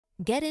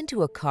Get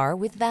into a car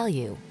with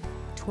value.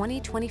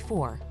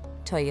 2024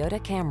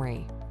 Toyota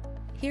Camry.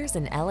 Here's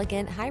an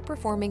elegant,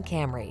 high-performing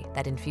Camry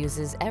that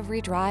infuses every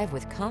drive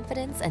with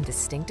confidence and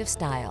distinctive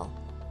style.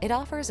 It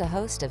offers a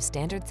host of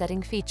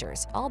standard-setting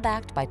features, all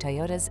backed by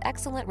Toyota's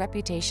excellent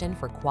reputation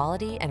for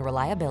quality and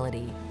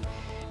reliability.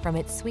 From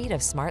its suite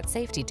of smart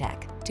safety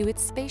tech, to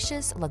its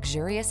spacious,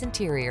 luxurious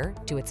interior,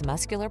 to its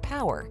muscular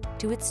power,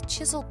 to its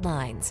chiseled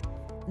lines,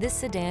 this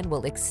sedan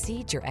will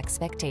exceed your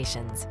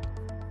expectations.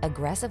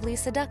 Aggressively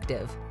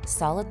seductive,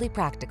 solidly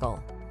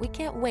practical. We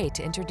can't wait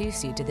to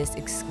introduce you to this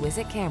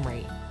exquisite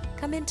Camry.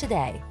 Come in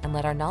today and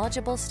let our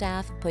knowledgeable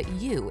staff put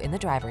you in the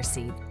driver's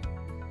seat.